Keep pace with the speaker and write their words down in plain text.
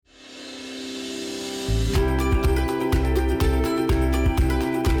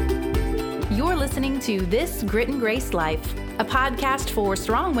to This Grit and Grace Life, a podcast for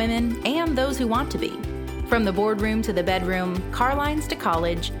strong women and those who want to be. From the boardroom to the bedroom, car lines to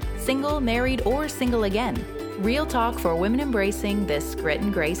college, single, married, or single again. Real talk for women embracing this grit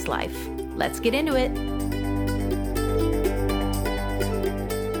and grace life. Let's get into it.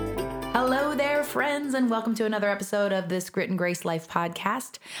 Hello there, friends, and welcome to another episode of this Grit and Grace Life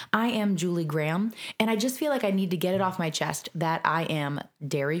podcast. I am Julie Graham, and I just feel like I need to get it off my chest that I am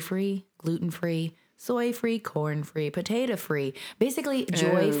dairy-free, gluten-free, soy-free, corn-free, potato-free, basically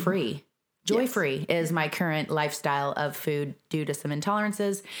joy-free. Joy-free is my current lifestyle of food due to some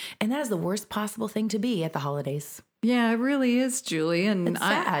intolerances, and that is the worst possible thing to be at the holidays. Yeah, it really is, Julie. And It's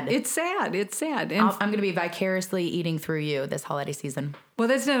sad. It's sad. And I'm going to be vicariously eating through you this holiday season. well,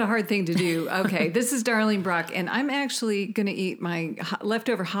 that's not a hard thing to do. Okay, this is Darlene Brock, and I'm actually going to eat my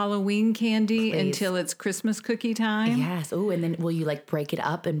leftover Halloween candy Please. until it's Christmas cookie time. Yes. Oh, and then will you break it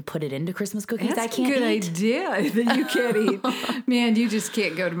up and put it into Christmas cookies That's I can't a good eat? idea that you can't eat. Man, you just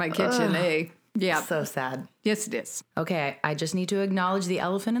can't go to my kitchen, eh? Yeah. So sad. Yes, it is. Okay, I just need to acknowledge the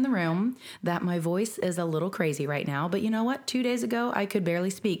elephant in the room, that my voice is a little crazy right now. But you know what? 2 days ago, I could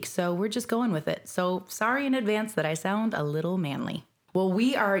barely speak, so we're just going with it. So sorry in advance that I sound a little manly. Well,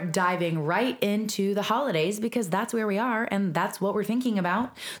 we are diving right into the holidays because that's where we are and that's what we're thinking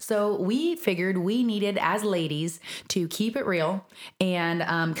about. So we figured we needed, as ladies, to keep it real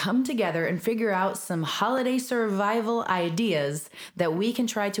and come together and figure out some holiday survival ideas that we can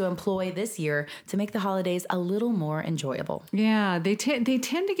try to employ this year to make the holidays a little more enjoyable. Yeah, they tend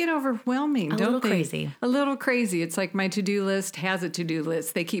to get overwhelming, don't little they? crazy. A little crazy. It's like my to-do list has a to-do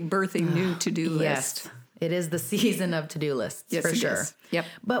list. They keep birthing new to-do lists. Yes. It is the season of to-do lists, Yes, for it sure. is. Yep.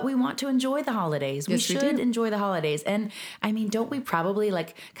 But we want to enjoy the holidays. Yes, we we should do. enjoy the holidays. And I mean, don't we probably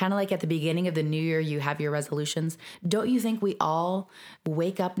kind of like at the beginning of the new year, you have your resolutions. Don't you think we all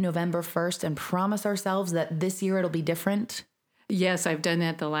wake up November 1st and promise ourselves that this year it'll be different? Yes, I've done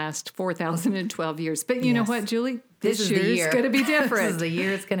that the last 4,012 years. But you know Yes. what, Julie? This This is the year's year. going to be This different. is the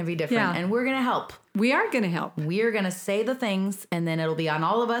year it's going to be different. Yeah. And we're going to help. We are going to help. We're going to say the things, and then it'll be on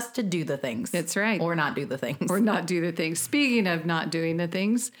all of us to do the things. That's right. Or not do the things. Or not do the things. Speaking of not doing the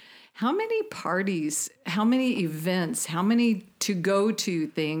things, how many parties, how many events, how many to-go-to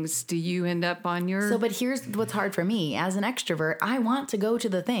things do you end up on your... So, but here's what's hard for me. As an extrovert, I want to go to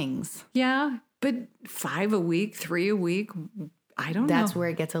the things. Yeah, but 5 a week, 3 a week, I don't know. That's where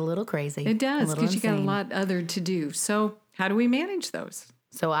it gets a little crazy. It does, A little because you got a insane. lot other to do. So how do we manage those?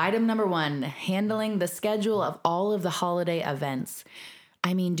 So item number 1, handling the schedule of all of the holiday events.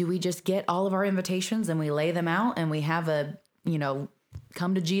 I mean, do we just get all of our invitations and we lay them out and we have a,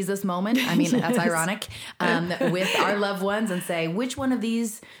 come to Jesus moment? I mean, that's ironic, with our loved ones and say, which one of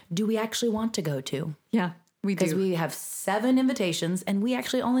these do we actually want to go to? Yeah, we Because do. we have 7 invitations and we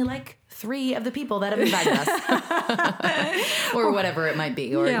actually only like 3 of the people that have invited us. Or whatever it might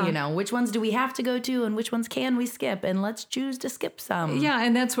be. Or, Yeah. which ones do we have to go to and which ones can we skip? And let's choose to skip some. Yeah,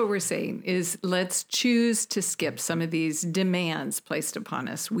 and that's what we're saying is let's choose to skip some of these demands placed upon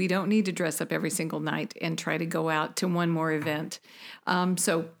us. We don't need to dress up every single night and try to go out to one more event.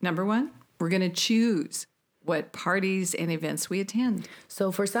 So number 1, we're going to choose what parties and events we attend.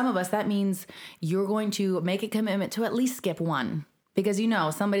 So for some of us, that means you're going to make a commitment to at least skip one. Because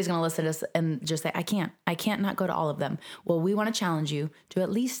somebody's going to listen to us and just say, I can't not go to all of them. Well, we want to challenge you to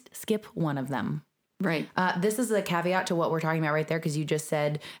at least skip one of them. Right. This is a caveat to what we're talking about right there, because you just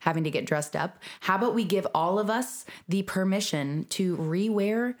said having to get dressed up. How about we give all of us the permission to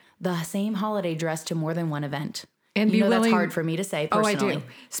rewear the same holiday dress to more than one event? And be that's willing- hard for me to say Oh, I personally. do.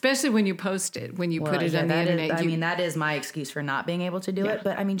 Especially when you post it, when you put it Yeah, on the that is- internet. that is my excuse for not being able to do it.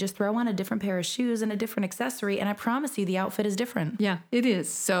 But just throw on a different pair of shoes and a different accessory, and I promise you the outfit is different. Yeah, it is.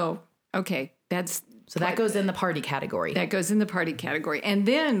 So, okay, So that goes in the party category. that goes in the party category. And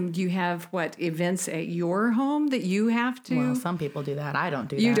then you have events at your home that you have to. Well, some people do that. I don't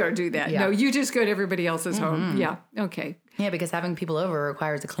do that. You don't do that. Yeah. No, you just go to everybody else's home. Yeah. Okay. Yeah, because having people over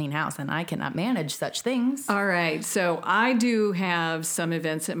requires a clean house, and I cannot manage such things. All right. So I do have some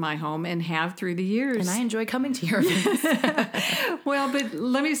events at my home and have through the years. And I enjoy coming to your events. Well, but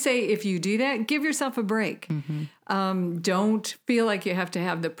let me say, if you do that, give yourself a break. Don't feel like you have to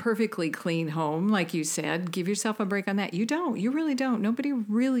have the perfectly clean home, like you said. Give yourself a break on that. You don't. You really don't. Nobody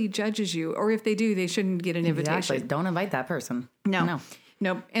really judges you. Or if they do, they shouldn't get an invitation. Exactly. Don't invite that person. No.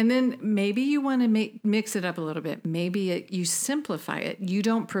 And then maybe you want to mix it up a little bit. Maybe you simplify it. You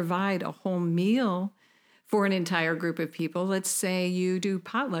don't provide a whole meal for an entire group of people. Let's say you do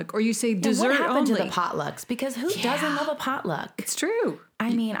potluck, or you say dessert what happened only. to the potlucks? Because who doesn't love a potluck? It's true. I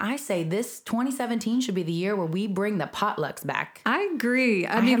mean, I say this 2017 should be the year where we bring the potlucks back. I agree.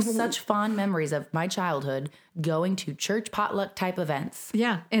 I have such fond memories of my childhood going to church potluck type events.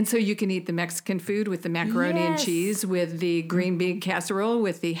 Yeah. And so you can eat the Mexican food with the macaroni and Yes. cheese, with the green bean casserole,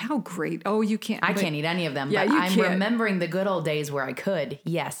 with the, how great. Oh, you can't. I can't eat any of them, Yeah, but you I'm can't. remembering the good old days where I could.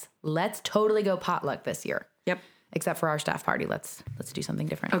 Yes, let's totally go potluck this year. Yep. Except for our staff party. Let's do something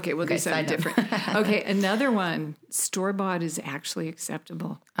different. Okay, we'll do something side note. different. Okay, another one. Store-bought is actually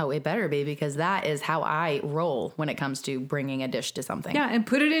acceptable. Oh, it better be, because that is how I roll when it comes to bringing a dish to something. Yeah, and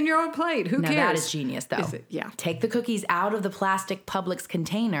put it in your own plate. Who Now cares? that is genius, though. Is it? Yeah. Take the cookies out of the plastic Publix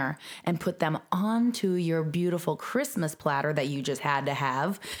container and put them onto your beautiful Christmas platter that you just had to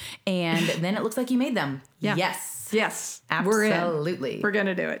have, and then it looks like you made them. Yeah. Yes. Yes. Absolutely. We're going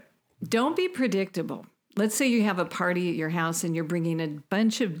to do it. Don't be predictable. Let's say you have a party at your house and you're bringing a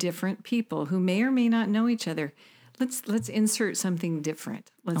bunch of different people who may or may not know each other. Let's insert something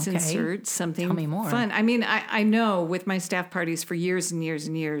different. Let's Okay. insert something Tell me more. fun. I mean, I know with my staff parties for years and years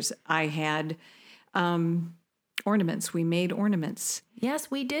and years, I had ornaments. We made ornaments.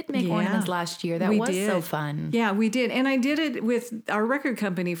 Yes, we did make Yeah. ornaments last year. That We was so did. fun. Yeah, we did. And I did it with our record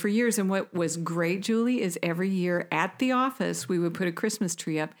company for years. And what was great, Julie, is every year at the office, we would put a Christmas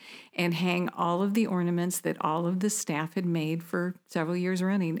tree up and hang all of the ornaments that all of the staff had made for several years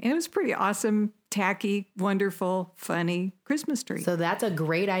running. And it was pretty awesome, tacky, wonderful, funny Christmas tree. So that's a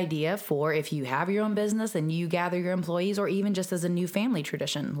great idea for if you have your own business and you gather your employees, or even just as a new family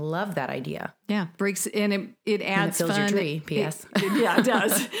tradition. Love that idea. Yeah, breaks and it adds fills your fun. tree, P.S. Yeah, it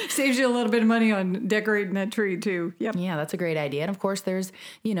does. Saves you a little bit of money on decorating that tree too. Yep. Yeah, that's a great idea. And of course, there's,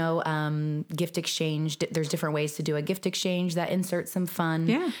 gift exchange. There's different ways to do a gift exchange that inserts some fun.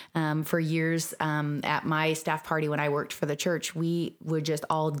 Yeah. For years, at my staff party when I worked for the church, we would just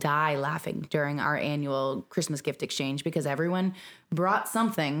all die laughing during our annual Christmas gift exchange, because everyone brought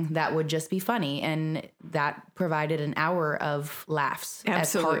something that would just be funny. And that provided an hour of laughs as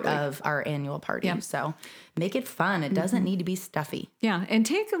Absolutely. part of our annual party. Yep. So make it fun. It doesn't need to be stuffy. Yeah, and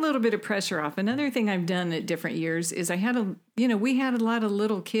take a little bit of pressure off. Another thing I've done at different years is we had a lot of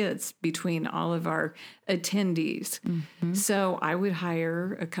little kids between all of our attendees. Mm-hmm. So I would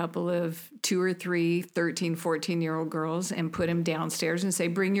hire a couple of 2 or 3 13, 14-year-old girls and put them downstairs and say,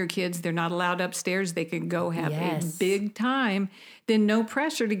 bring your kids. They're not allowed upstairs. They can go have Yes. a big time. Then no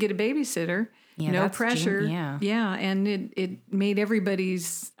pressure to get a babysitter. Yeah, no that's pressure. yeah. And it made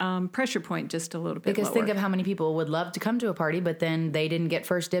everybody's pressure point just a little bit Because lower. think of how many people would love to come to a party, but then they didn't get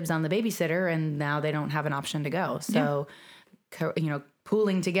first dibs on the babysitter, and now they don't have an option to go. So,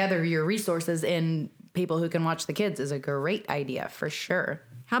 pooling together your resources in people who can watch the kids is a great idea for sure.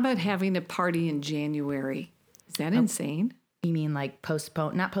 How about having a party in January? Is that insane? You mean like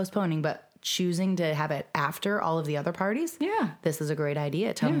not postponing, but choosing to have it after all of the other parties? Yeah. This is a great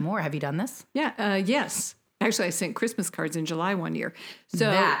idea. Tell me more. Have you done this? Yeah. Yes. Actually, I sent Christmas cards in July one year. So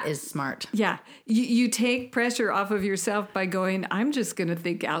That is smart. yeah, you take pressure off of yourself by going, I'm just going to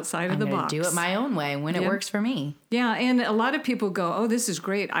think outside of the I'm gonna box. do it my own way when it works for me. Yeah, and a lot of people go, oh, this is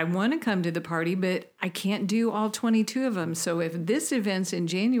great. I want to come to the party, but I can't do all 22 of them. So if this event's in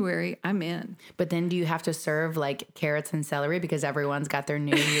January, I'm in. But then do you have to serve like carrots and celery because everyone's got their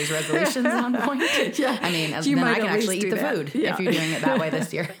New Year's resolutions on point? Yeah. I mean, You then might I can at least actually eat do the that. food Yeah. if you're doing it that way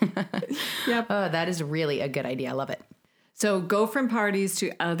this year. Yep. Oh, that is really a good idea. I love it. So go from parties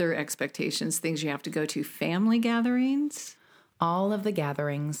to other expectations, things you have to go to, family gatherings. All of the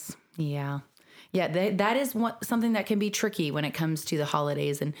gatherings. Yeah. Yeah, that is something that can be tricky when it comes to the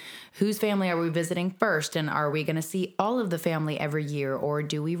holidays, and whose family are we visiting first, and are we going to see all of the family every year, or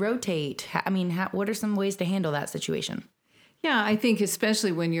do we rotate? I mean, what are some ways to handle that situation? Yeah, I think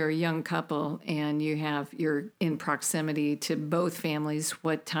especially when you're a young couple and you're in proximity to both families,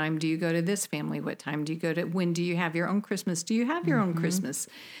 what time do you go to this family? What time do you go to, when do you have your own Christmas? Do you have your own Christmas?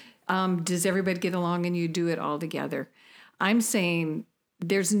 Does everybody get along and you do it all together? I'm saying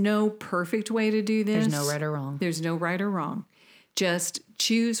there's no perfect way to do this. There's no right or wrong. There's no right or wrong. Just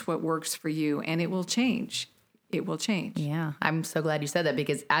choose what works for you and it will change. It will change. Yeah, I'm so glad you said that,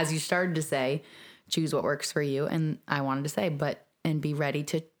 because as you started to say, choose what works for you. And I wanted to say, and be ready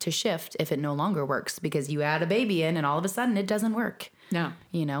to shift if it no longer works, because you add a baby in and all of a sudden it doesn't work. No.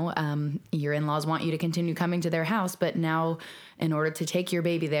 Your in-laws want you to continue coming to their house, but now in order to take your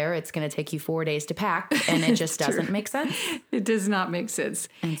baby there, it's going to take you 4 days to pack, and it just doesn't make sense. It does not make sense.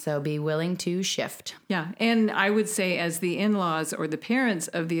 And so be willing to shift. Yeah. And I would say, as the in-laws or the parents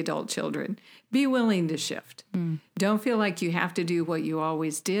of the adult children, be willing to shift. Don't feel like you have to do what you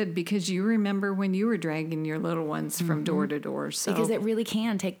always did, because you remember when you were dragging your little ones from door to door. So Because it really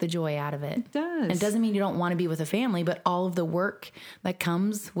can take the joy out of it. It does. And it doesn't mean you don't want to be with a family, but all of the work that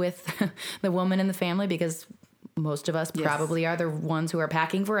comes with the woman in the family, because most of us probably are the ones who are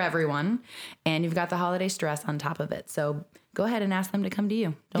packing for everyone, and you've got the holiday stress on top of it. So go ahead and ask them to come to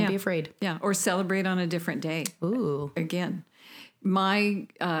you. Don't be afraid. Yeah, or celebrate on a different day. Ooh. Again, my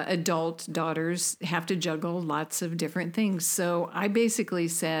adult daughters have to juggle lots of different things. So I basically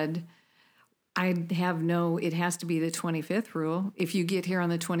said, it has to be the 25th rule. If you get here on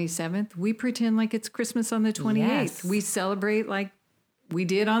the 27th, we pretend like it's Christmas on the 28th. Yes. We celebrate like we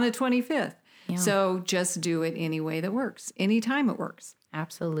did on the 25th. Yeah. So just do it any way that works, anytime it works.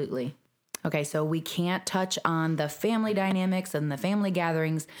 Absolutely. Okay, so we can't touch on the family dynamics and the family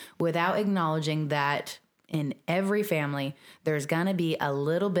gatherings without acknowledging that in every family, there's going to be a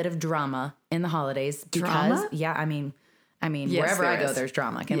little bit of drama in the holidays. Because, drama? Yeah, I mean, Yes, wherever I go, is. there's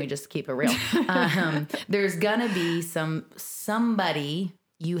drama. Can we just keep it real? There's going to be somebody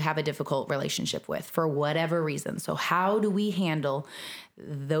you have a difficult relationship with for whatever reason. So how do we handle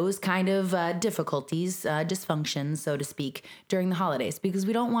those kind of difficulties, dysfunctions, so to speak, during the holidays? Because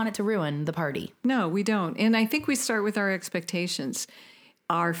we don't want it to ruin the party. No, we don't. And I think we start with our expectations.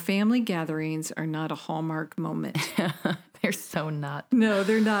 Our family gatherings are not a Hallmark moment. They're so not. No,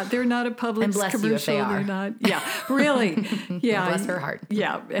 they're not. They're not a Publix And bless commercial. you if they are. They're not. Yeah, really. Yeah. Bless her heart.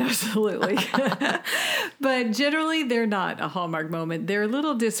 Yeah, absolutely. But generally, they're not a Hallmark moment. They're a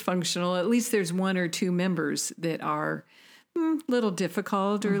little dysfunctional. At least there's one or two members that are a little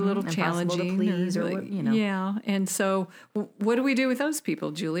difficult or a little Impossible to challenging. please or really- you know. Yeah. And so what do we do with those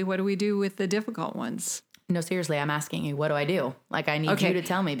people, Julie? What do we do with the difficult ones? No, seriously, I'm asking you, what do I do? Like, I need Okay. you to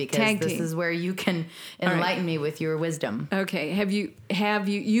tell me, because Tag this team. is where you can enlighten me with your wisdom. Okay. Have you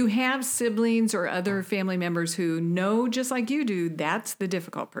siblings or other family members who know, just like you do, that's the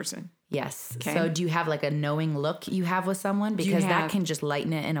difficult person? Yes. Okay. So do you have like a knowing look you have with someone? Because that have- can just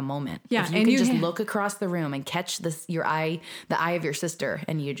lighten it in a moment. Yeah, If you and can you just ha- look across the room and catch the eye of your sister,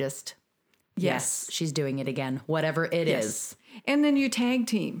 and you just, yes, she's doing it again, whatever it is. And then you tag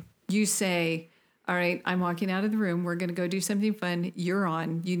team. You say, all right, I'm walking out of the room. We're going to go do something fun. You're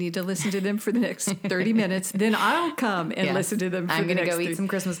on. You need to listen to them for the next 30 minutes. Then I'll come and Yes. listen to them for I'm the going to next go eat 30. some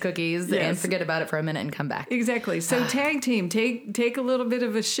Christmas cookies and Yes. forget about it for a minute and come back. Exactly. So tag team, take a little bit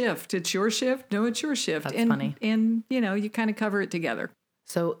of a shift. It's your shift. No, it's your shift. That's and, funny. And, you kind of cover it together.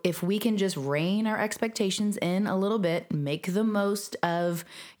 So if we can just rein our expectations in a little bit, make the most of,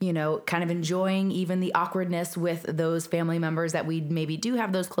 kind of enjoying even the awkwardness with those family members that we maybe do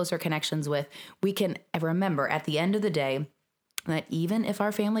have those closer connections with, we can remember at the end of the day that even if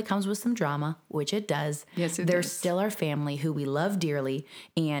our family comes with some drama, which it does, Yes, it they're does. still our family who we love dearly.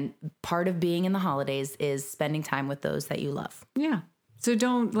 And part of being in the holidays is spending time with those that you love. Yeah. So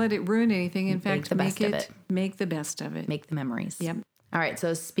don't let it ruin anything. In fact, the best of it. Make the best of it. Make the memories. Yep. All right,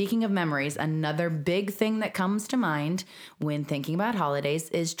 so speaking of memories, another big thing that comes to mind when thinking about holidays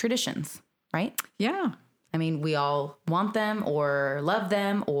is traditions, right? Yeah. I mean, we all want them or love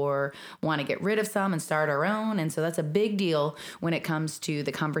them or want to get rid of some and start our own. And so that's a big deal when it comes to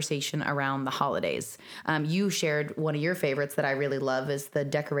the conversation around the holidays. You shared one of your favorites that I really love is the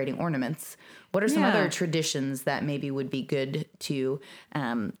decorating ornaments. What are some Yeah. other traditions that maybe would be good to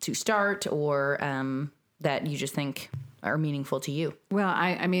start or that you just think are meaningful to you? Well,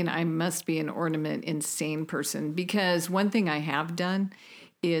 I mean, I must be an ornament insane person, because one thing I have done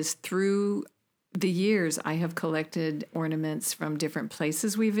is through the years, I have collected ornaments from different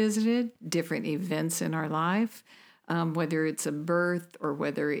places we visited, different events in our life, whether it's a birth or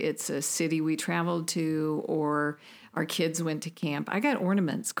whether it's a city we traveled to or our kids went to camp. I got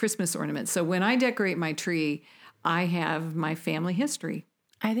ornaments, Christmas ornaments. So when I decorate my tree, I have my family history.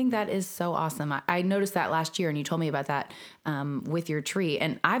 I think that is so awesome. I noticed that last year, and you told me about that with your tree.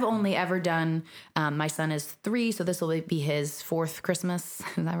 And I've only ever done, my son is 3, so this will be his 4th Christmas.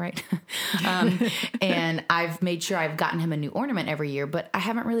 Is that right? And I've made sure I've gotten him a new ornament every year, but I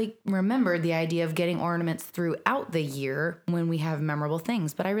haven't really remembered the idea of getting ornaments throughout the year when we have memorable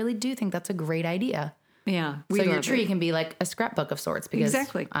things. But I really do think that's a great idea. Yeah. So your love tree it. can be like a scrapbook of sorts, because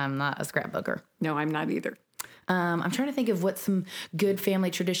Exactly. I'm not a scrapbooker. No, I'm not either. I'm trying to think of what some good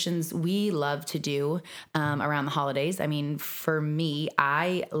family traditions we love to do around the holidays. I mean, for me,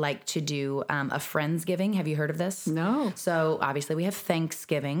 I like to do a Friendsgiving. Have you heard of this? No. So obviously we have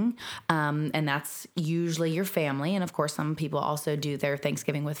Thanksgiving, and that's usually your family. And of course, some people also do their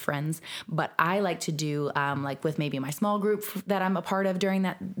Thanksgiving with friends. But I like to do like with maybe my small group that I'm a part of during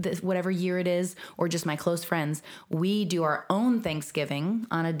this, whatever year it is, or just my close friends. We do our own Thanksgiving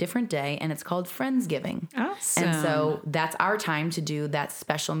on a different day, and it's called Friendsgiving. Awesome. And so that's our time to do that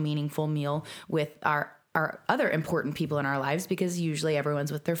special, meaningful meal with our other important people in our lives, because usually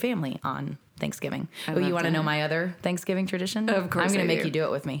everyone's with their family on Thanksgiving. Oh, love you want to that. know my other Thanksgiving tradition? Of course I'm going I to make do. you do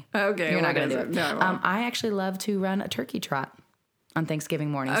it with me. Okay, You're not what going to is do it? it. No, I won't. I actually love to run a turkey trot on Thanksgiving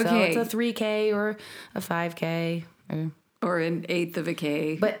morning. Okay. So it's a 3K or a 5K. Or an eighth of a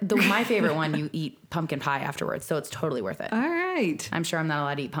K. But my favorite one, you eat pumpkin pie afterwards. So it's totally worth it. All right. I'm sure I'm not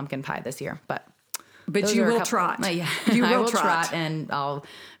allowed to eat pumpkin pie this year, but But you are a will couple- trot. Yeah, You I will will trot. and I'll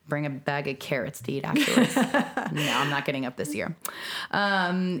bring a bag of carrots to eat afterwards. No, I'm not getting up this year.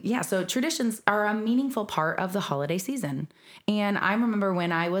 So traditions are a meaningful part of the holiday season. And I remember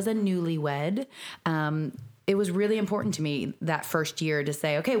when I was a newlywed, it was really important to me that first year to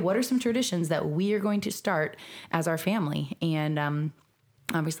say, okay, what are some traditions that we are going to start as our family? And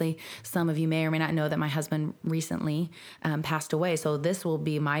obviously, some of you may or may not know that my husband recently passed away. So this will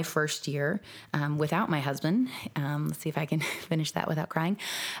be my first year without my husband. Let's see if I can finish that without crying.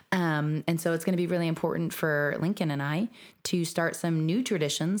 And so it's going to be really important for Lincoln and I to start some new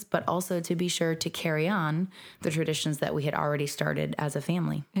traditions, but also to be sure to carry on the traditions that we had already started as a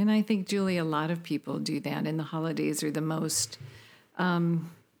family. And I think, Julie, a lot of people do that, and the holidays are the most.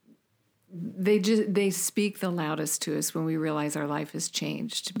 They speak the loudest to us when we realize our life has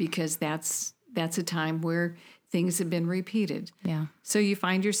changed, because that's a time where things have been repeated. Yeah. So you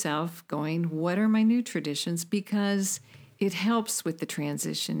find yourself going, what are my new traditions? Because it helps with the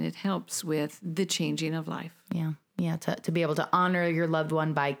transition. It helps with the changing of life. Yeah. Yeah, to be able to honor your loved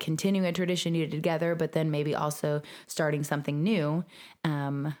one by continuing a tradition you did together, but then maybe also starting something new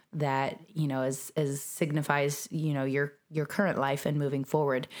that, as signifies, your current life and moving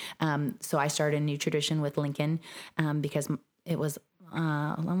forward. So I started a new tradition with Lincoln because it was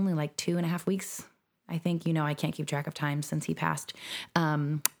only like 2.5 weeks. I think, I can't keep track of time since he passed.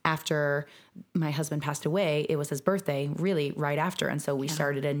 After my husband passed away, it was his birthday, really right after. And so we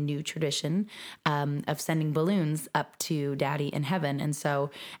started a new tradition of sending balloons up to Daddy in heaven. And so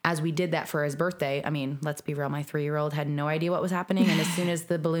as we did that for his birthday, I mean, let's be real, my 3-year-old had no idea what was happening. And as soon as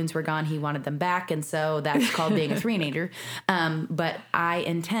the balloons were gone, he wanted them back. And so that's called being a three-nader. But I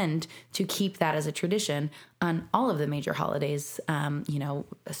intend to keep that as a tradition on all of the major holidays,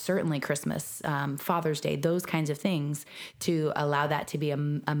 certainly Christmas, Father's Day, those kinds of things, to allow that to be a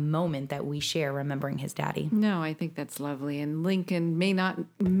moment that we share remembering his daddy. No, I think that's lovely. And Lincoln may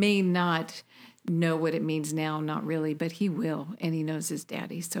not know what it means now, not really, but he will, and he knows his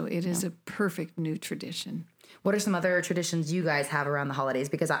daddy. So it is a perfect new tradition. What are some other traditions you guys have around the holidays?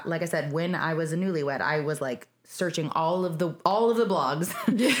 Because like I said, when I was a newlywed, I was like searching all of the blogs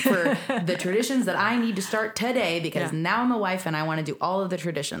for the traditions that I need to start today, because now I'm a wife and I want to do all of the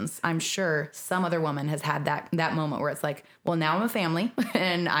traditions. I'm sure some other woman has had that moment where it's like, well, now I'm a family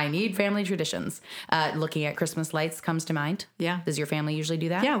and I need family traditions. Looking at Christmas lights comes to mind. Yeah. Does your family usually do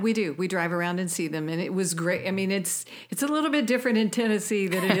that? Yeah, we do. We drive around and see them, and it was great. I mean, it's a little bit different in Tennessee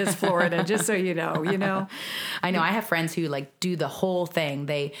than it is Florida, just so you know. I know I have friends who like do the whole thing.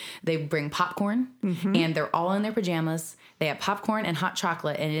 They bring popcorn and they're all in their pajamas. They have popcorn and hot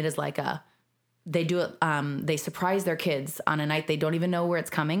chocolate, and it is like they do it. They surprise their kids on a night they don't even know where it's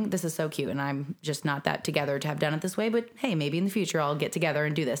coming. This is so cute, and I'm just not that together to have done it this way. But hey, maybe in the future I'll get together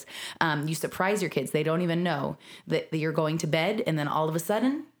and do this. You surprise your kids; they don't even know that you're going to bed, and then all of a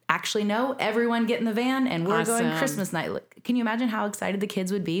sudden, actually, no, everyone get in the van and we're going Christmas night. Look, can you imagine how excited the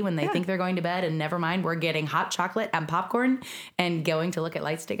kids would be when they think they're going to bed, and never mind, we're getting hot chocolate and popcorn and going to look at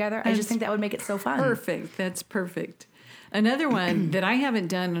lights together? I just think that would make it so fun. Perfect. That's perfect. Another one that I haven't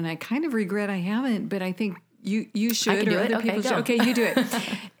done, and I kind of regret I haven't, but I think you should, I can do or it. other Okay, people go. should. Okay, you do it.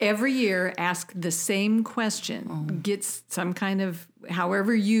 Every year, ask the same question. Get some kind of,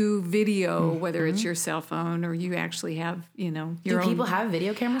 however you video, whether it's your cell phone or you actually have, your own. Do people have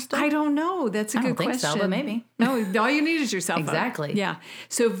video cameras still? I don't know. That's a I good don't think question. so, but maybe. No, all you need is your cell phone. Exactly. Yeah.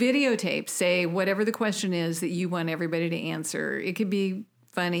 So videotape, say whatever the question is that you want everybody to answer. It could be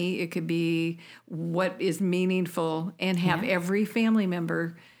funny. It could be what is meaningful, and have every family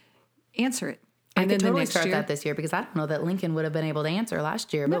member answer it. I And could then totally the next start year, that this year, because I don't know that Lincoln would have been able to answer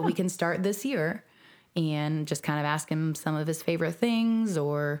last year, but we can start this year and just kind of ask him some of his favorite things,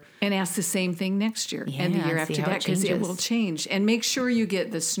 or and ask the same thing next year and the year and see after how it that, because it changes. will change. And make sure you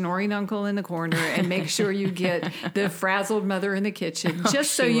get the snoring uncle in the corner, and make sure you get the frazzled mother in the kitchen,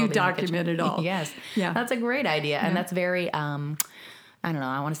 just so She will you be in the document it all. Yes. Yeah. That's a great idea. And that's very, I don't know,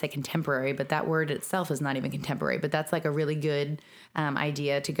 I want to say contemporary, but that word itself is not even contemporary. But that's like a really good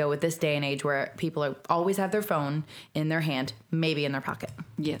idea to go with this day and age, where people always have their phone in their hand, maybe in their pocket.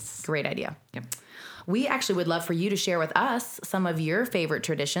 Yes. Great idea. Yep. We actually would love for you to share with us some of your favorite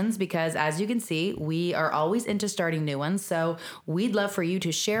traditions, because as you can see, we are always into starting new ones. So we'd love for you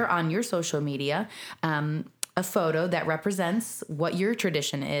to share on your social media a photo that represents what your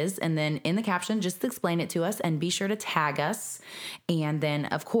tradition is. And then in the caption, just explain it to us and be sure to tag us. And then,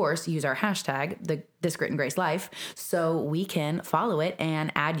 of course, use our hashtag, This Grit and Grace Life, so we can follow it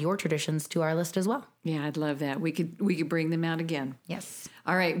and add your traditions to our list as well. Yeah, I'd love that. We could bring them out again. Yes.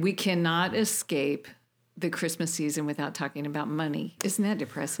 All right. We cannot escape the Christmas season without talking about money. Isn't that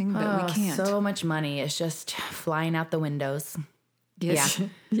depressing? But we can't. So much money is just flying out the windows. Yes. Yeah.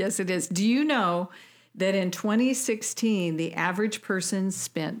 Yes, it is. Do you know that in 2016, the average person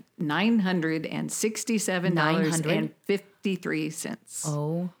spent $967.53?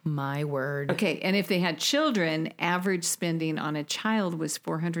 Oh, my word. Okay. And if they had children, average spending on a child was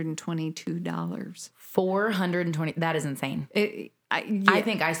 $422. 420. That is insane. I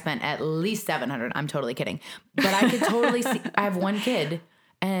think I spent at least 700. I'm totally kidding. But I could totally see. I have one kid,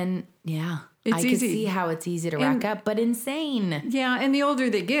 and yeah, It's I could easy. see how it's easy to rack up, but insane. Yeah, and the older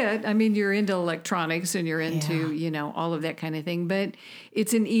they get, I mean, you're into electronics and you're into, all of that kind of thing, but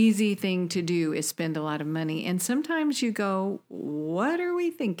it's an easy thing to do is spend a lot of money. And sometimes you go, what are we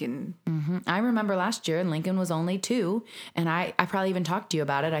thinking? I remember last year, and Lincoln was only 2, and I probably even talked to you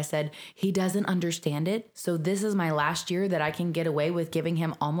about it. I said, he doesn't understand it, so this is my last year that I can get away with giving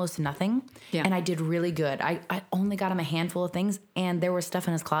him almost nothing. Yeah. And I did really good. I only got him a handful of things, and there was stuff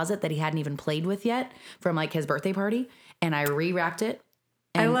in his closet that he hadn't even played with yet from like his birthday party, and I re-wrapped it.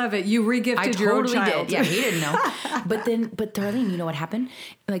 I love it. You regifted your own child. Did. Yeah, he didn't know. But Darlene, you know what happened?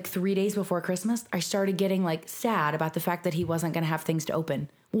 Like 3 days before Christmas, I started getting like sad about the fact that he wasn't going to have things to open.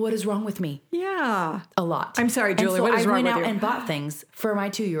 What is wrong with me? Yeah. A lot. I'm sorry, Julie. And so what is wrong with I you? went out and bought things for my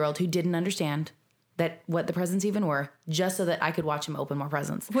 2-year-old who didn't understand what the presents even were, just so that I could watch him open more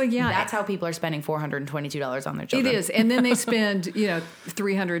presents. Well, yeah. That's how people are spending $422 on their children. It is. And then they spend,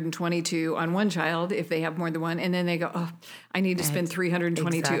 $322 on one child if they have more than one. And then they go, oh, I need to spend $322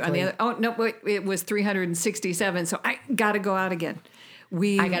 on the Exactly. other. Oh, no, wait, it was $367. So I got to go out again.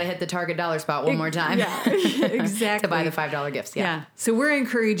 I got to hit the Target dollar spot one more time. Yeah, exactly. To buy the $5 gifts. Yeah. So we're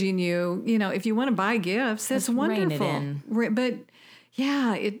encouraging you, if you want to buy gifts, that's wonderful. rein it in. But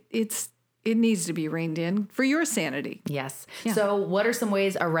yeah, it needs to be reined in for your sanity. Yes. Yeah. So what are some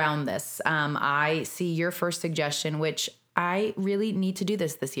ways around this? I see your first suggestion, which I really need to do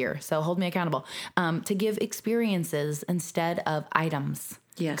this year. So hold me accountable. To give experiences instead of items.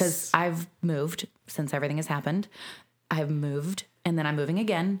 Yes. Because I've moved since everything has happened. I've moved and then I'm moving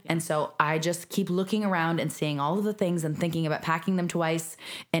again. And so I just keep looking around and seeing all of the things and thinking about packing them twice.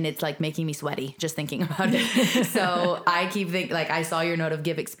 And it's like making me sweaty just thinking about it. So I keep thinking, like, I saw your note of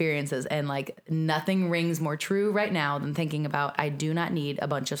give experiences, and like nothing rings more true right now than thinking about I do not need a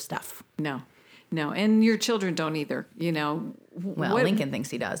bunch of stuff. No. And your children don't either, Well, Lincoln thinks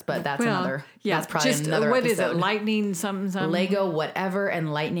he does, but that's that's probably another what episode. is it? Lightning something? Lego whatever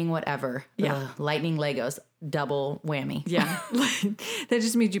and lightning whatever. Yeah. Lightning Legos. Double whammy. Yeah. That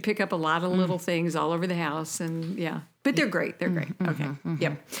just means you pick up a lot of little things all over the house. And but they're great. They're great. Okay.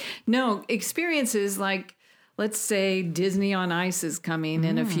 Yep. No, experiences like, let's say Disney on Ice is coming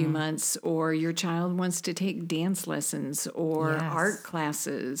in a few months, or your child wants to take dance lessons or art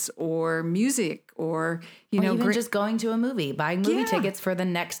classes or music or, even just going to a movie, buying movie Yeah. tickets for the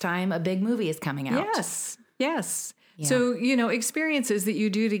next time a big movie is coming out. Yes. So, experiences that you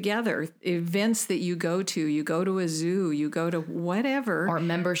do together, events that you go to a zoo, you go to whatever. Or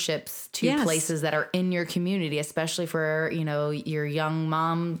memberships to Yes. places that are in your community, especially for, your young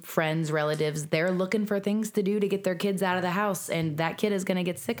mom, friends, relatives. They're looking for things to do to get their kids out of the house. And that kid is going to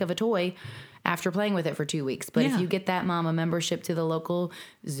get sick of a toy after playing with it for 2 weeks. But if you get that mom a membership to the local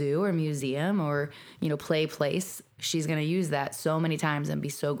zoo or museum or, play place, she's going to use that so many times and be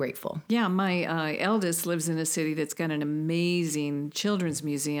so grateful. Yeah, my eldest lives in a city that's got an amazing children's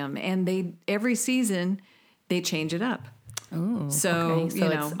museum, and every season they change it up. Ooh, So, okay. So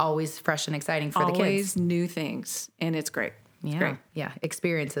it's always fresh and exciting for the kids. Always new things, and it's great. It's great. Yeah.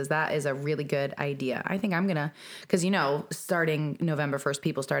 Experiences. That is a really good idea. I think I'm going to, because, starting November 1st,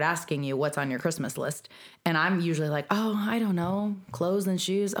 people start asking you what's on your Christmas list. And I'm usually like, oh, I don't know, clothes and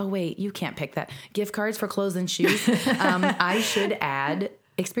shoes. Oh, wait, you can't pick that. Gift cards for clothes and shoes. I should add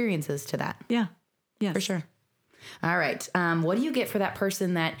experiences to that. Yeah. Yes. For sure. All right. What do you get for that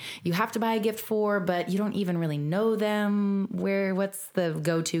person that you have to buy a gift for, but you don't even really know them? What's the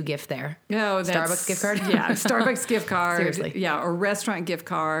go-to gift there? Oh, Starbucks gift card? Yeah, Starbucks gift card. Seriously. Yeah, or restaurant gift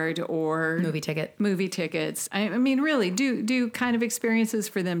card or Movie ticket. Movie tickets. I mean, really, do kind of experiences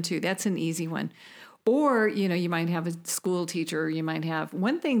for them too. That's an easy one. Or, you might have a school teacher. You might have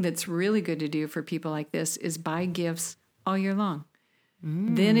one thing that's really good to do for people like this is buy gifts all year long.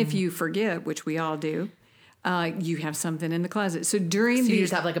 Then if you forget, which we all do, you have something in the closet. So during So you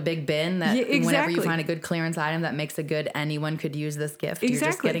just have like a big bin that Yeah, whenever exactly. you find a good clearance item that makes a good anyone could use this gift, Exactly.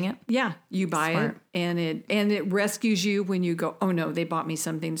 you're just getting it. Yeah, you buy Smart. it, and it rescues you when you go, oh no, they bought me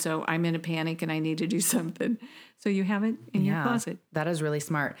something, so I'm in a panic and I need to do something. So you have it in your closet. That is really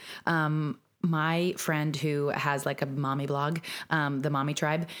smart. My friend who has like a mommy blog, the Mommy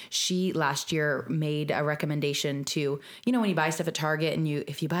Tribe, she last year made a recommendation to, when you buy stuff at Target and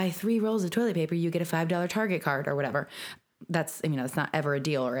if you buy 3 rolls of toilet paper, you get a $5 Target card or whatever. That's, it's not ever a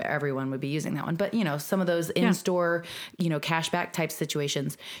deal or everyone would be using that one. But, some of those in-store, cashback type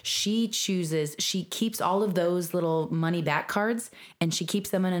situations, she keeps all of those little money back cards and she keeps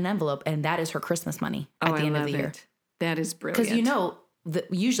them in an envelope. And that is her Christmas money at the end of the year. That is brilliant. Because,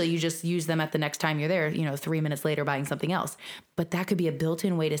 usually you just use them at the next time you're there, 3 minutes later buying something else. But that could be a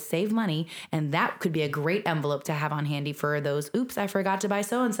built-in way to save money. And that could be a great envelope to have on handy for those, oops, I forgot to buy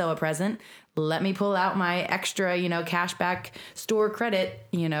so-and-so a present. Let me pull out my extra, cashback store credit,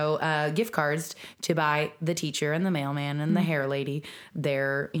 gift cards to buy the teacher and the mailman and the hair lady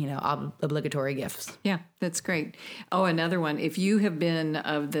their, obligatory gifts. Yeah, that's great. Oh, another one. If you have been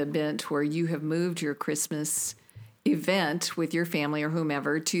of the bent where you have moved your Christmas event with your family or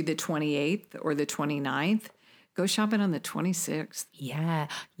whomever to the 28th or the 29th, go shopping on the 26th. Yeah.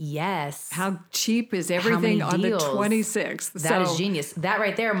 Yes. How cheap is everything on the 26th? That is genius. That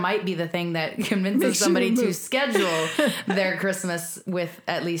right there might be the thing that convinces somebody to schedule their Christmas with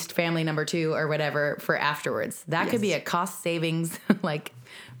at least family number 2 or whatever for afterwards. That could be a cost savings, like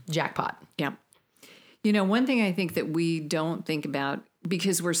jackpot. Yeah. One thing I think that we don't think about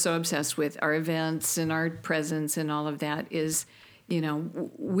because we're so obsessed with our events and our presents and all of that is,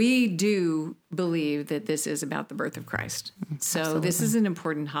 we do believe that this is about the birth of Christ. So Absolutely. This is an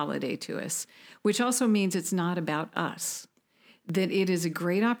important holiday to us, which also means it's not about us, that it is a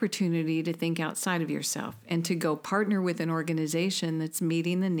great opportunity to think outside of yourself and to go partner with an organization that's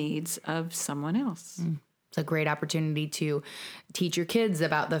meeting the needs of someone else. It's a great opportunity to teach your kids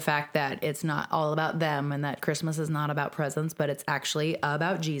about the fact that it's not all about them and that Christmas is not about presents, but it's actually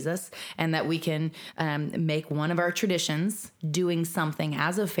about Jesus, and that we can make one of our traditions doing something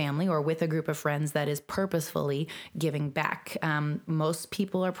as a family or with a group of friends that is purposefully giving back. Most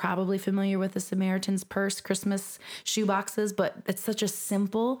people are probably familiar with the Samaritan's Purse Christmas shoe boxes, but it's such a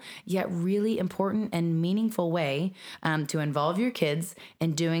simple yet really important and meaningful way to involve your kids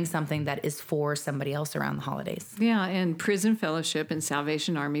in doing something that is for somebody else around the holidays. Yeah, and Prison Fellowship and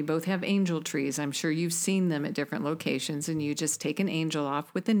Salvation Army both have angel trees. I'm sure you've seen them at different locations, and you just take an angel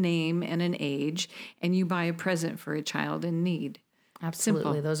off with a name and an age, and you buy a present for a child in need. Absolutely.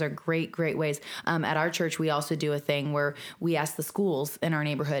 Simple. Those are great, great ways. At our church, we also do a thing where we ask the schools in our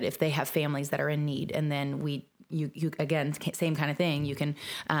neighborhood if they have families that are in need, and then you again, same kind of thing. You can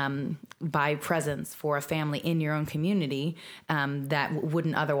buy presents for a family in your own community that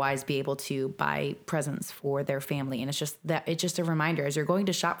wouldn't otherwise be able to buy presents for their family. And it's just a reminder as you're going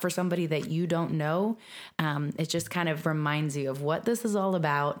to shop for somebody that you don't know. It just kind of reminds you of what this is all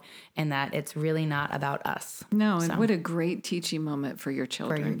about, and that it's really not about us. No, and what a great teaching moment for your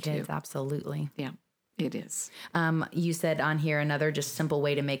children, for your kids, too. absolutely. Yeah. It is. You said on here another just simple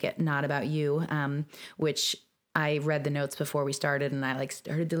way to make it not about you, which I read the notes before we started, and I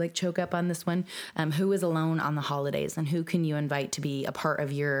started to choke up on this one. Who is alone on the holidays, and who can you invite to be a part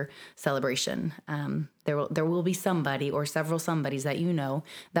of your celebration? There will be somebody or several somebodies that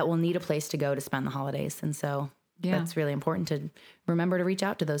that will need a place to go to spend the holidays, and so that's really important to remember to reach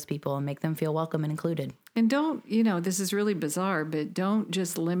out to those people and make them feel welcome and included. And don't, this is really bizarre, but don't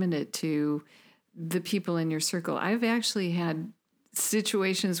just limit it to the people in your circle. I've actually had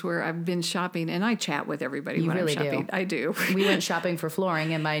situations where I've been shopping and I chat with everybody when really I'm shopping. do. I do. We went shopping for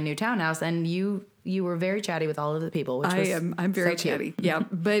flooring in my new townhouse, and you were very chatty with all of the people, which I'm very chatty. Yeah.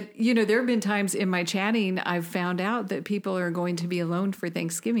 But there have been times in my chatting I've found out that people are going to be alone for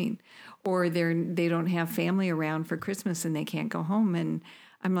Thanksgiving, or they don't have family around for Christmas and they can't go home, and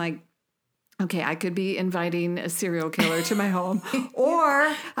I'm like, okay, I could be inviting a serial killer to my home,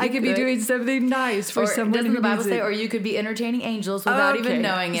 or I could be doing something nice for someone. Doesn't the Bible say, or you could be entertaining angels without even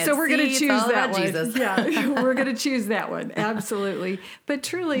knowing it? So we're going to choose that one. Jesus. Yeah, we're going to choose that one. Absolutely. But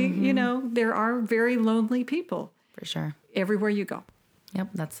truly, there are very lonely people. For sure. Everywhere you go. Yep,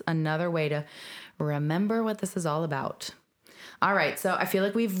 that's another way to remember what this is all about. All right, so I feel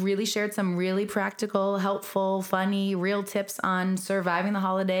like we've really shared some really practical, helpful, funny, real tips on surviving the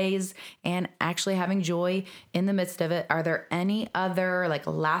holidays and actually having joy in the midst of it. Are there any other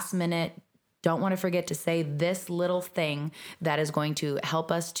last minute, don't want to forget to say this little thing that is going to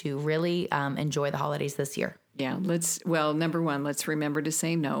help us to really enjoy the holidays this year? Yeah, number one, let's remember to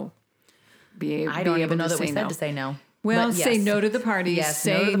say no. I don't even know that we said to say no. Well, But say yes. no to the parties. Yes,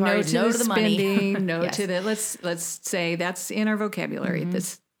 say no to the parties, no no to to the the money. spending. No Yes. to the let's say that's in our vocabulary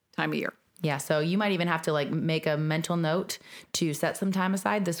this time of year. Yeah, so you might even have to like make a mental note to set some time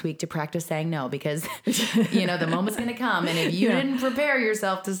aside this week to practice saying no, because the moment's going to come, and if you didn't prepare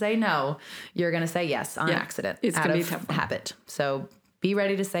yourself to say no, you're going to say yes on accident. It's out gonna be of a tough one. habit. So be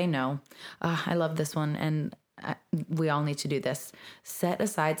ready to say no. I love this one, and we all need to do this. Set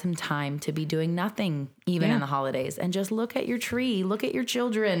aside some time to be doing nothing, even in the holidays, and just look at your tree, look at your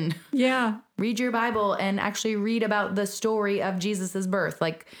children. Yeah. Read your Bible and actually read about the story of Jesus's birth.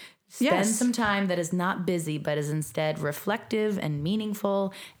 Like, spend some time that is not busy, but is instead reflective and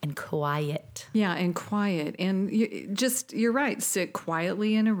meaningful and quiet. Yeah, and quiet. And you're right. Sit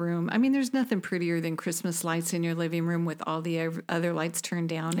quietly in a room. I mean, there's nothing prettier than Christmas lights in your living room with all the other lights turned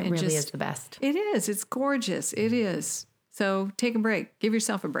down. It really is the best. It is. It's gorgeous. It is. So take a break. Give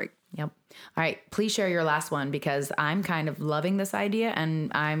yourself a break. Yep. All right. Please share your last one, because I'm kind of loving this idea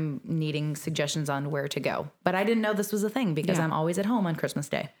and I'm needing suggestions on where to go. But I didn't know this was a thing, because I'm always at home on Christmas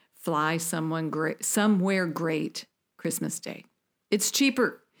Day. Fly somewhere great Christmas Day. It's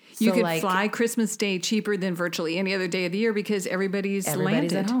cheaper. You So, could like, fly Christmas Day cheaper than virtually any other day of the year because everybody's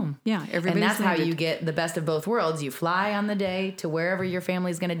landed. at home. Yeah, everybody's And that's landed. how you get the best of both worlds. You fly on the day to wherever your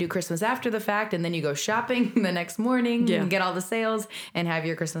family's going to do Christmas after the fact, and then you go shopping the next morning and get all the sales and have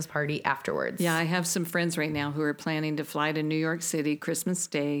your Christmas party afterwards. Yeah, I have some friends right now who are planning to fly to New York City Christmas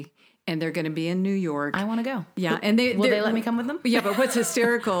Day, and they're going to be in New York. I want to go. Yeah, and Will they let me come with them? Yeah, but what's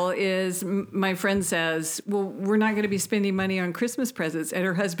hysterical is my friend says, well, we're not going to be spending money on Christmas presents. And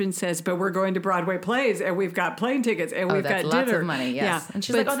her husband says, but we're going to Broadway plays, and we've got plane tickets, and we've got That's lots dinner. of money, yes. Yeah, And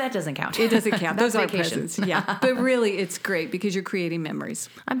she's like, oh, that doesn't count. It doesn't count. Those are vacation. presents. Yeah, but really, it's great because you're creating memories.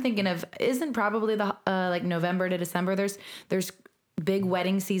 I'm thinking of, isn't probably the like November to December, there's big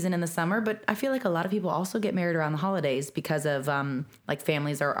wedding season in the summer, but I feel like a lot of people also get married around the holidays because of like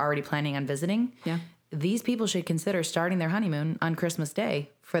families are already planning on visiting. Yeah. These people should consider starting their honeymoon on Christmas Day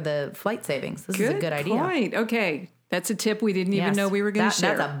for the flight savings. This is a good idea. Point. Okay. That's a tip we didn't even Yes. know we were going to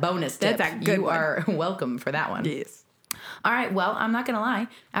share. That's a bonus tip. That's a good You one. are welcome for that one. Yes. All right. Well, I'm not going to lie.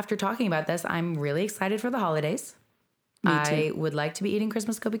 After talking about this, I'm really excited for the holidays. Me too. I would like to be eating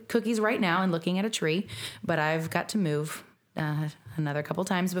Christmas cookies right now and looking at a tree, but I've got to move another couple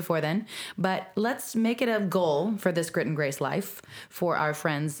times before then. But let's make it a goal for this Grit and Grace life, for our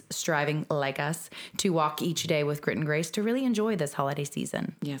friends striving like us to walk each day with Grit and Grace, to really enjoy this holiday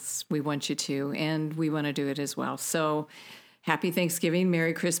season. Yes, we want you to, and we want to do it as well. So happy Thanksgiving,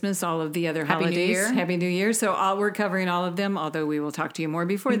 Merry Christmas, all of the other Happy New holidays. Year. Happy New Year. So we're covering all of them, although we will talk to you more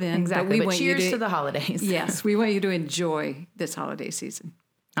before then. Exactly. But want cheers you to the holidays. Yes, we want you to enjoy this holiday season.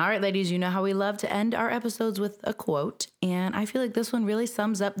 All right, ladies, you know how we love to end our episodes with a quote, and I feel like this one really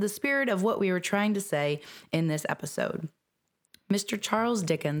sums up the spirit of what we were trying to say in this episode. Mr. Charles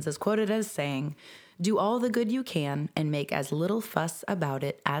Dickens is quoted as saying, "Do all the good you can and make as little fuss about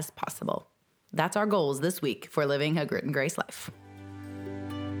it as possible." That's our goals this week for living a Grit and Grace life.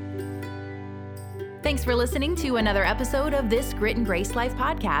 Thanks for listening to another episode of this Grit and Grace Life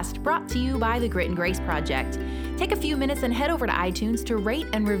podcast, brought to you by the Grit and Grace Project. Take a few minutes and head over to iTunes to rate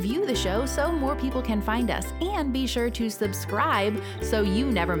and review the show so more people can find us, and be sure to subscribe so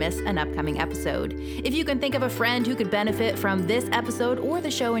you never miss an upcoming episode. If you can think of a friend who could benefit from this episode or the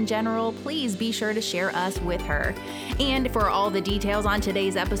show in general, please be sure to share us with her. And for all the details on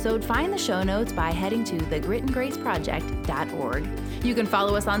today's episode, find the show notes by heading to thegritandgraceproject.org. You can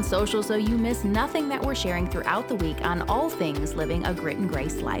follow us on social so you miss nothing that we're sharing throughout the week on all things living a Grit and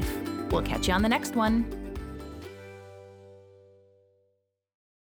Grace life. We'll catch you on the next one.